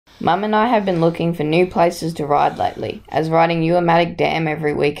Mum and I have been looking for new places to ride lately, as riding Ewen Maddock Dam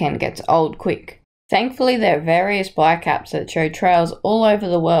every weekend gets old quick. Thankfully there are various bike apps that show trails all over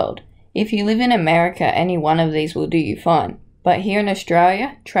the world. If you live in America, any one of these will do you fine. But here in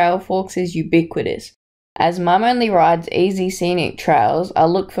Australia, Trailforks is ubiquitous. As Mum only rides easy scenic trails,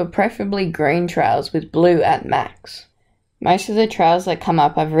 I'll look for preferably green trails with blue at max. Most of the trails that come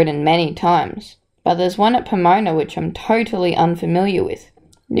up I've ridden many times, but there's one at Pomona which I'm totally unfamiliar with.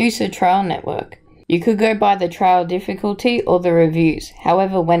 Noosa Trail Network. You could go by the trail difficulty or the reviews,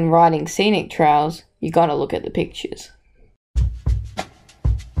 however when riding scenic trails, you gotta look at the pictures.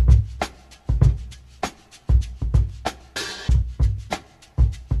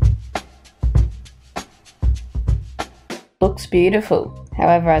 Looks beautiful,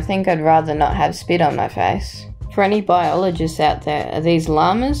 however I think I'd rather not have spit on my face. For any biologists out there, are these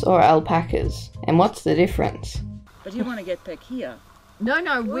lamas or alpacas? And what's the difference? But you want to get back here?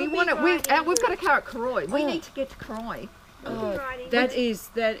 No, we've got a car at Karoi. We need to get to Karoi. Oh, that is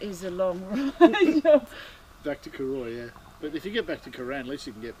a long ride. Back to Karoi, yeah. But if you get back to Koran, at least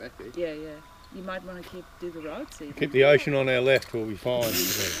you can get back there. Yeah. You might want to do the road. Keep the ocean on our left, we'll be fine.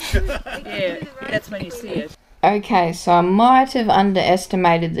 Yeah, that's when you see it. Okay, so I might have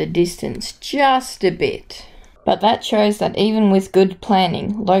underestimated the distance just a bit. But that shows that even with good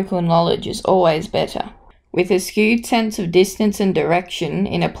planning, local knowledge is always better. With a skewed sense of distance and direction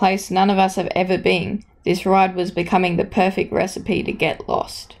in a place none of us have ever been, this ride was becoming the perfect recipe to get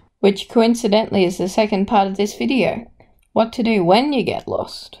lost. Which coincidentally is the second part of this video. What to do when you get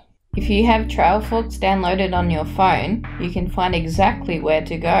lost. If you have Trailforks downloaded on your phone, you can find exactly where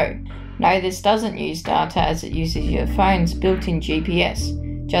to go. No, this doesn't use data as it uses your phone's built-in GPS.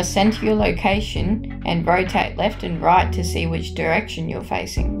 Just center your location and rotate left and right to see which direction you're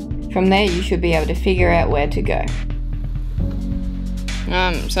facing. From there you should be able to figure out where to go.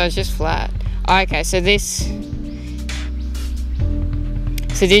 So it's just flat. Okay, so this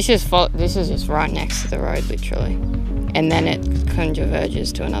is just right next to the road literally. And then it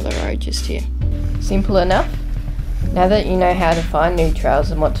converges to another road just here. Simple enough? Now that you know how to find new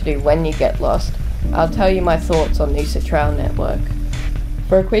trails and what to do when you get lost, I'll tell you my thoughts on Noosa Trail Network.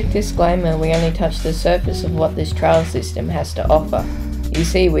 For a quick disclaimer, we only touched the surface of what this trail system has to offer. You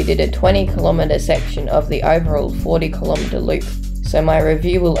see, we did a 20km section of the overall 40km loop, so my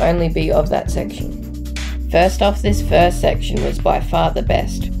review will only be of that section. First off, this first section was by far the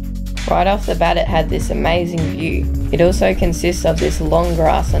best. Right off the bat it had this amazing view. It also consists of this long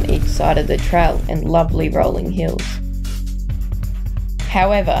grass on each side of the trail and lovely rolling hills.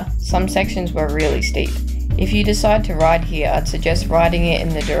 However, some sections were really steep. If you decide to ride here, I'd suggest riding it in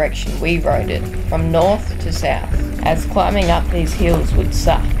the direction we rode it, from north to south, as climbing up these hills would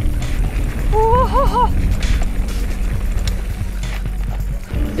suck.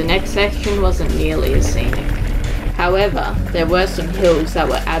 The next section wasn't nearly as scenic. However, there were some hills that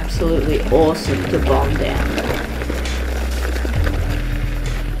were absolutely awesome to bomb down.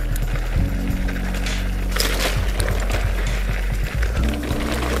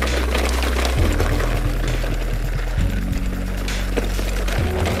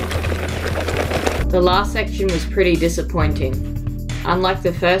 The last section was pretty disappointing. Unlike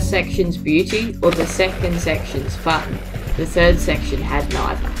the first section's beauty or the second section's fun, the third section had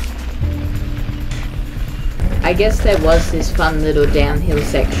neither. I guess there was this fun little downhill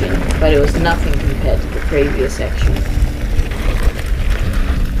section, but it was nothing compared to the previous section.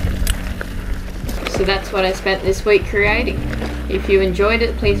 So that's what I spent this week creating. If you enjoyed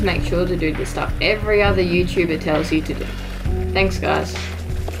it, please make sure to do the stuff every other YouTuber tells you to do. Thanks guys.